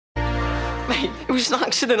Mate, it was an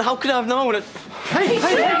accident. How could I have known it? Hey,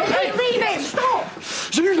 leave it! Stop!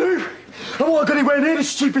 You knew! I won't have got anywhere near this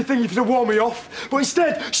stupid thing if you'd have warned me off. But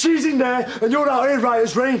instead, she's in there and you're out here right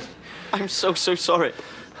as rain. I'm so sorry.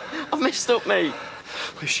 I've messed up, mate.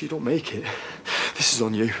 Well, if she don't make it, this is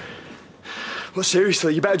on you. Look,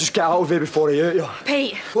 seriously, you better just get out of here before I hurt you.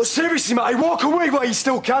 Pete! Look, seriously, Matty, walk away while you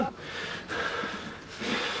still can.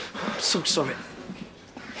 I'm so sorry.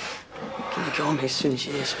 Can you call me as soon as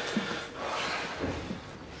she is?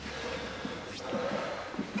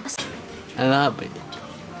 And Abby.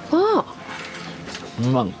 What?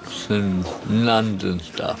 Monks and nuns and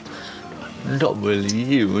stuff. Not really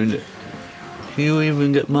you, is it? Can you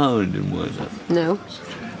even get married in one of them? No.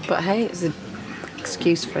 But hey, it's an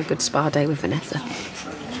excuse for a good spa day with Vanessa.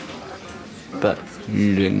 But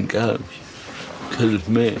you didn't go. Because of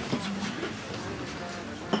me.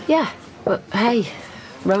 Yeah, but hey,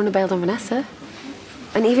 Rona bailed on Vanessa.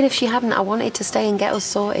 And even if she hadn't, I wanted to stay and get us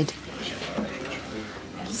sorted.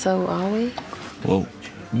 So are we? Well,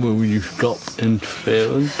 will you stop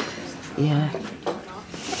interfering? Yeah.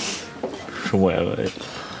 Swear it.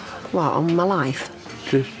 What, on my life?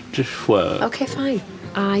 Just swear it. Okay, fine.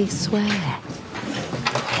 I swear.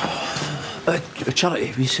 Charity,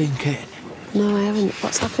 have you seen Kate? No, I haven't.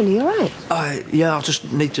 What's happened? Are you all right? Yeah, I'll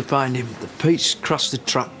just need to find him. Pete's crossed the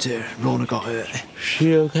track to Rona got hurt.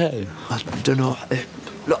 She okay? I don't know.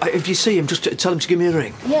 Look, if you see him, just tell him to give me a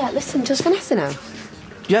ring. Yeah, listen, does Vanessa know?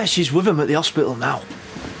 Yeah, she's with him at the hospital now.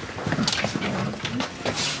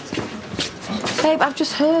 Babe, I've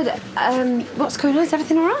just heard. What's going on? Is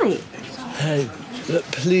everything all right? Hey, look,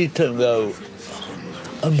 please don't go.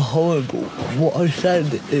 I'm horrible. What I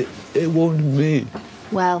said, it wasn't me.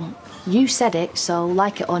 Well, you said it, so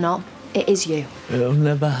like it or not, it is you. It'll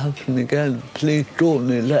never happen again. Please don't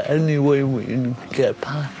let any way we can get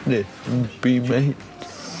past this and be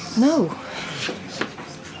mates. No.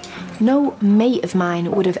 No mate of mine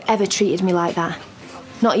would have ever treated me like that.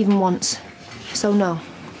 Not even once. So no.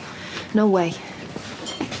 No way.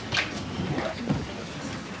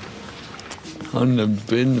 I've never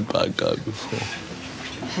been a bad guy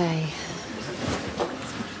before. Hey.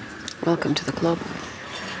 Welcome to the club.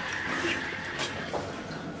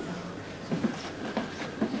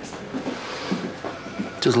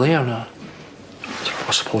 Does Leo know? I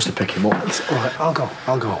was supposed to pick him up. All right,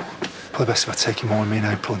 I'll go. Probably best if I take him home with me in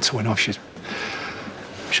April until we know if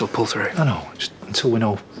She'll pull through. I know, just until we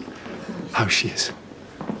know how she is.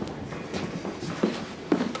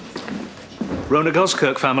 Rona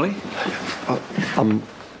Goskirk family? I'm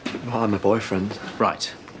a boyfriend.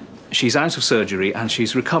 Right. She's out of surgery and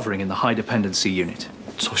she's recovering in the high dependency unit.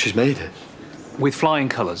 So she's made it? With flying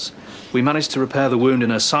colours. We managed to repair the wound in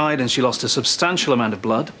her side and she lost a substantial amount of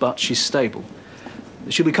blood, but she's stable.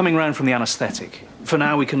 She'll be coming round from the anaesthetic. For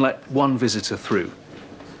now, we can let one visitor through.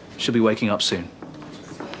 She'll be waking up soon.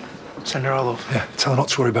 Send her all over. Yeah, tell her not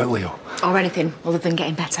to worry about Leo. Or anything other than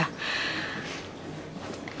getting better.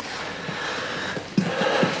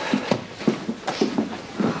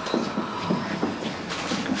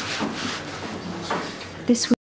 This